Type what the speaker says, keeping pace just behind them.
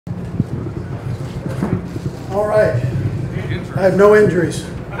All right. I have no injuries.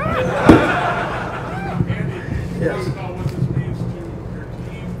 Yes.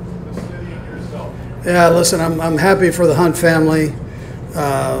 Yeah, listen, I'm happy for the Hunt family,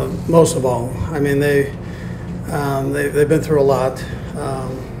 most of all. I mean, they've been through a lot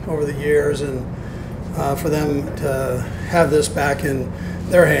over the years, and for them to have this back in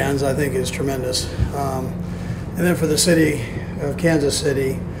their hands, I think is tremendous. And then for the city of Kansas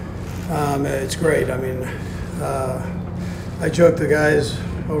City, it's great. I mean, I joked the guys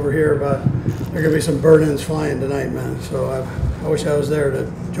over here about there are going to be some burn-ins flying tonight, man. So I wish I was there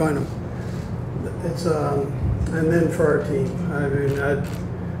to join them. It's and then for our team, I mean,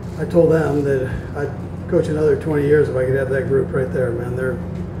 I told them that I'd coach another 20 years if I could have that group right there, man. They're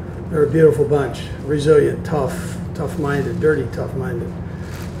a beautiful bunch, resilient, tough-minded, dirty, tough-minded,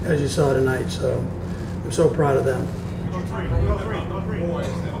 as you saw tonight. So I'm so proud of them.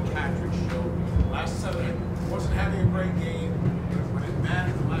 Last 7 wasn't having a great game, but when it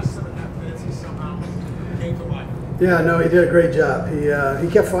mattered, the last 7.5 minutes, he somehow came to life. Yeah, no, he did a great job. He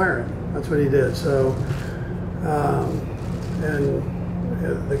kept firing. That's what he did. So, and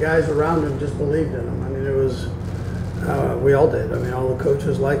the guys around him just believed in him. I mean, it was we all did. I mean, all the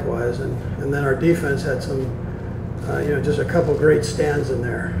coaches likewise, and then our defense had some, just a couple great stands in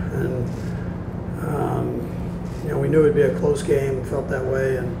there, and we knew it'd be a close game. Felt that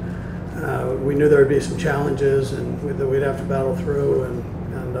way, and we knew there would be some challenges, and that we'd have to battle through, and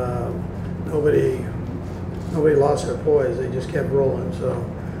nobody lost their poise. They just kept rolling. So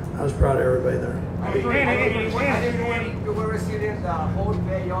I was proud of everybody there. You were resilient the whole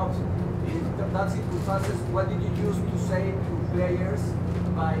playoffs. In that circumstances, what did you use to say to players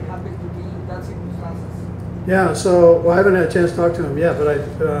by having to be in that circumstances? Yeah, so I haven't had a chance to talk to him yet, but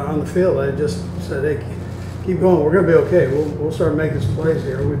on the field I just said, hey, keep going. We're going to be okay. We'll start making some plays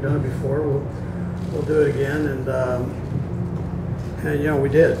here. We've done it before. We'll do it again, and we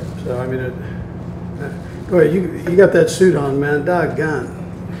did. So I mean, go ahead. You got that suit on, man. Doggone.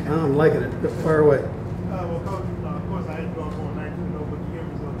 I'm liking it. Fire away. Well, Coach, of course, I hadn't gone for a night to know, but the end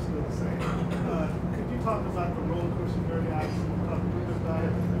result is still the same. Could you talk about the roller coaster journey? Obviously, we talked a little bit about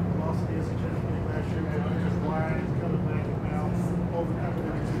it. The loss of the SC championship last year, but just why it's coming back and now overcoming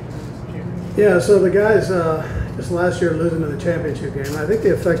everything. Yeah, so the guys, just last year losing to the championship game, I think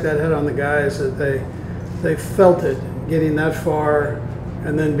the effect that had on the guys that they felt it getting that far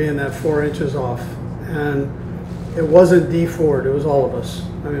and then being that 4 inches off. And it wasn't D Ford, it was all of us.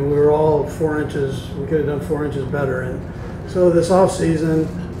 I mean, we were all 4 inches, we could have done 4 inches better. And so this off season,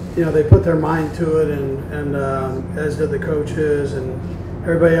 they put their mind to it, and as did the coaches, and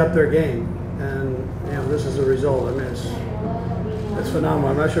everybody upped their game. And, this is the result. I mean, it's phenomenal.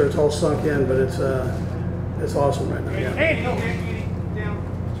 I'm not sure it's all sunk in, but it's awesome right now. Yeah. Hey, down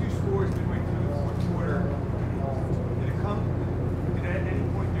 2 scores midway through the fourth quarter. Did at any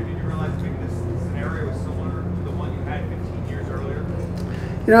point did you realize maybe this scenario was similar to the one you had 15 years earlier?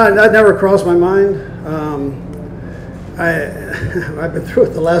 That never crossed my mind. I've been through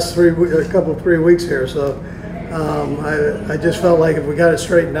it the last 3 weeks here, so I just felt like if we got it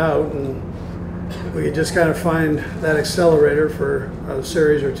straightened out and we could just kind of find that accelerator for a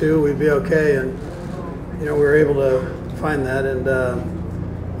series or two, we'd be okay. And we were able to find that, and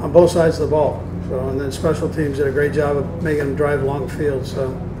on both sides of the ball. So, and then special teams did a great job of making them drive along the field.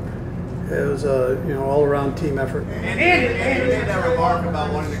 So it was a all-around team effort. And you made that remark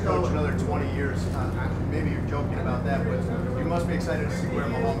about wanting to coach another 20 years. Maybe you're joking about that, but you must be excited to see where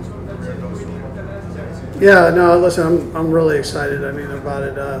Mahomes' career goes from here. Yeah, no, listen, I'm really excited. I mean, about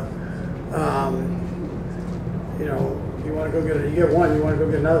it. You want to go get it. You get one, you want to go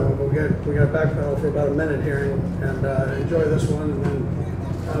get another one. But we got backpedal for about a minute here, and enjoy this one, and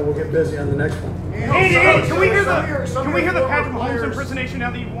then we'll get busy on the next one. Hey, can we hear the Patrick Mahomes impersonation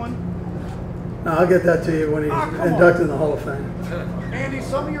now that you've won? No, I'll get that to you when he's inducted in the Hall of Fame. Andy,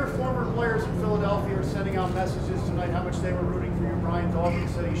 some of your former players in Philadelphia are sending out messages tonight how much they were rooting for you. Brian Dawkins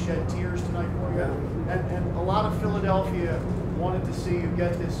said he shed tears tonight for you. Yeah. And a lot of Philadelphia wanted to see you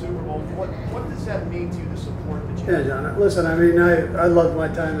get this Super Bowl. What does that mean to you, the support that you have? Yeah, John. Listen, I mean, I loved my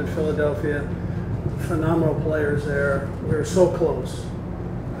time in Philadelphia. Phenomenal players there. We were so close.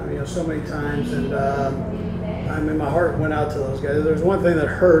 I mean, so many times, and I mean, my heart went out to those guys. There's one thing that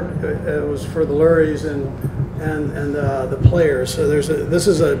hurt. It was for the Lurries and the players. So this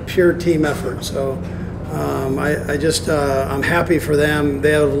is a pure team effort. So I'm happy for them.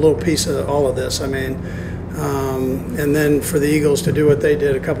 They have a little piece of all of this. I mean, and then for the Eagles to do what they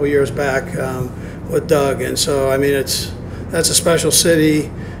did a couple years back with Doug. And so I mean, that's a special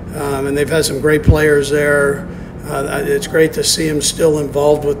city, and they've had some great players there. It's great to see them still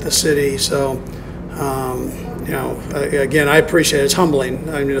involved with the city. So You know, again, I appreciate it. It's humbling.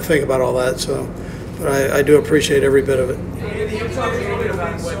 I mean, to think about all that. So, but I do appreciate every bit of it. Can you talk a little bit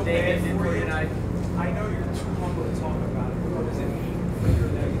about what David did for you tonight? I know you're too humble to talk about it. What does it mean for your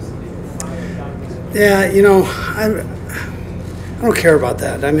legacy? Yeah, you know, I don't care about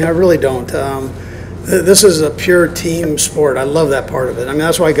that. I mean, I really don't. This is a pure team sport. I love that part of it. I mean,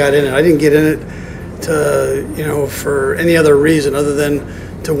 that's why I got in it. I didn't get in it to, you know, for any other reason other than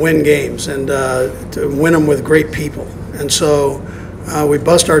to win games and to win them with great people. And so we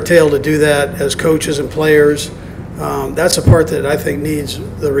bust our tail to do that as coaches and players. That's a part that I think needs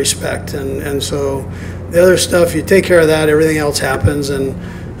the respect. And so the other stuff, you take care of that, everything else happens. And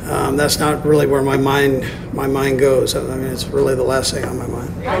that's not really where my mind goes. I mean, it's really the last thing on my mind.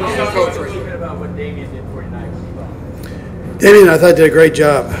 Coach, a little bit about what Damian did for you tonight. Damian, I thought, did a great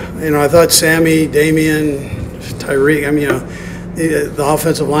job. You know, I thought Sammy, Damian, Tyreek, I mean, you know, the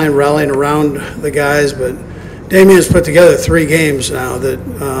offensive line rallying around the guys, but Damian's put together 3 games now that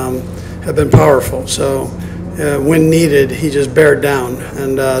have been powerful. So when needed, he just bared down.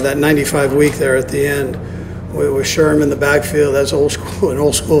 And that 95 week there at the end with Sherm in the backfield, that's an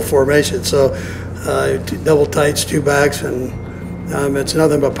old school formation. So double tights, 2 backs, and it's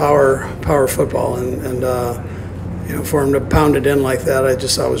nothing but power football. And you know, for him to pound it in like that, I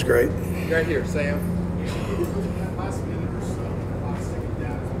just thought was great. Right here, Sam.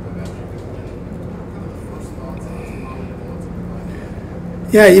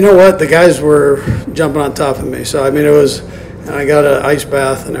 Yeah, you know what? The guys were jumping on top of me. So, I mean, it was, and I got an ice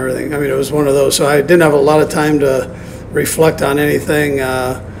bath and everything. I mean, it was one of those. So I didn't have a lot of time to reflect on anything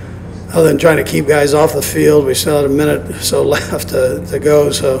other than trying to keep guys off the field. We still had a minute or so left to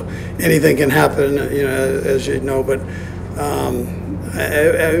go, so anything can happen, you know, as you know. But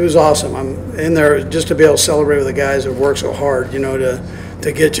it was awesome. I'm in there just to be able to celebrate with the guys that worked so hard, you know,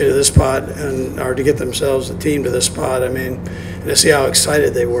 to get you to this spot or to get themselves, the team, to this spot. I mean, and to see how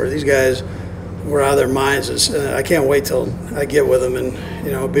excited they were. These guys were out of their minds. I can't wait till I get with them and,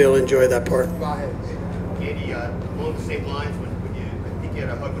 you know, be able to enjoy that part. Katie, along the same lines, when you, I think you had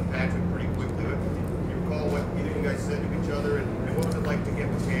a hug with Patrick pretty quickly. Do you recall what either of you guys said to each other, and what was it like to get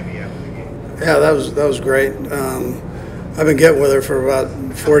with Tammy after the game? Yeah, that was great. I've been getting with her for about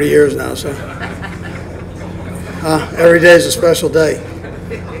 40 years now, so every day is a special day.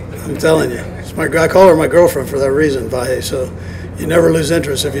 I'm telling you. I call her my girlfriend for that reason, Vahe. So you never lose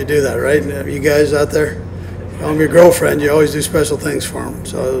interest if you do that, right? You guys out there, I'm your girlfriend. You always do special things for them.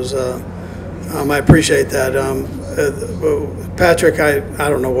 So it was. I appreciate that. Patrick, I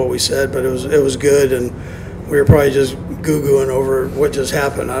don't know what we said, but it was good, and we were probably just goo-gooing over what just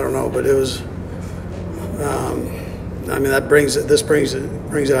happened. I don't know, but it was. I mean, this brings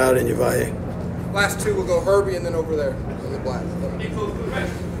it out in you, Vahe. Last 2 will go Herbie and then over there in the black.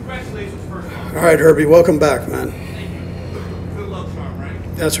 Congratulations, first of all. All right, Herbie, welcome back, man. Thank you. Good luck, Charm,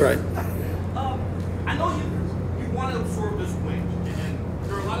 right? That's right. I know you want to absorb this win, and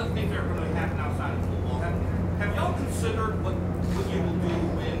there are a lot of things that are going to happen outside of football. Have y'all considered what you will do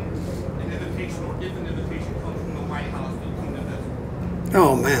when an invitation, or if an invitation comes from the White House to the team that does?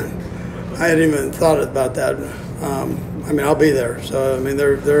 Oh man, I hadn't even thought about that. I mean, I'll be there. So I mean,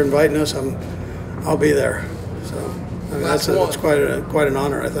 they're inviting us. I'll be there. So I mean, that's quite an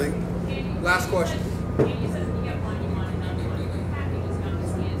honor, I think. Last question.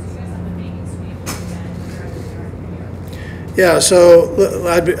 Yeah, so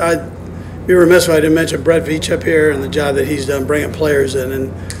I'd be remiss if I didn't mention Brett Veach up here and the job that he's done bringing players in,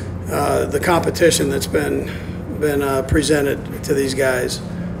 and the competition that's been presented to these guys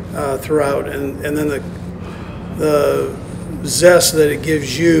throughout, and then the zest that it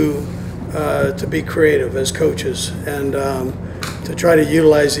gives you to be creative as coaches and to try to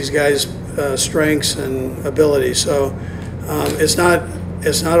utilize these guys' strengths and abilities. So it's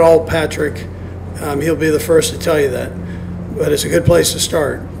not all Patrick. He'll be the first to tell you that, but it's a good place to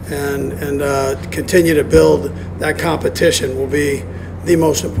start, and continue to build that competition will be the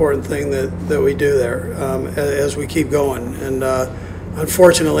most important thing that we do there as we keep going. And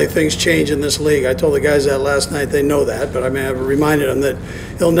unfortunately, things change in this league. I told the guys that last night. They know that, but I mean, I've reminded them that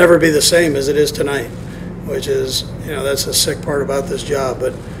it'll never be the same as it is tonight, which is, you know, that's the sick part about this job.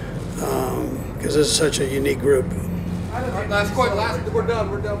 But because this is such a unique group. Last question. We're done.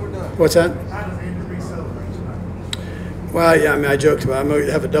 What's that? How does Andrew Reid celebrate tonight? Well, yeah, I mean, I joked about it. I'm going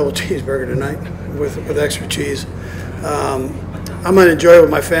to have a double cheeseburger tonight with extra cheese. I'm going to enjoy it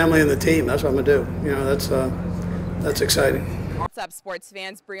with my family and the team. That's what I'm going to do. You know, that's exciting. What's up, sports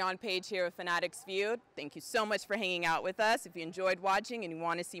fans? Breon Page here with Fanatics Viewed. Thank you so much for hanging out with us. If you enjoyed watching and you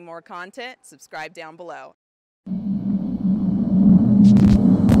want to see more content, subscribe down below.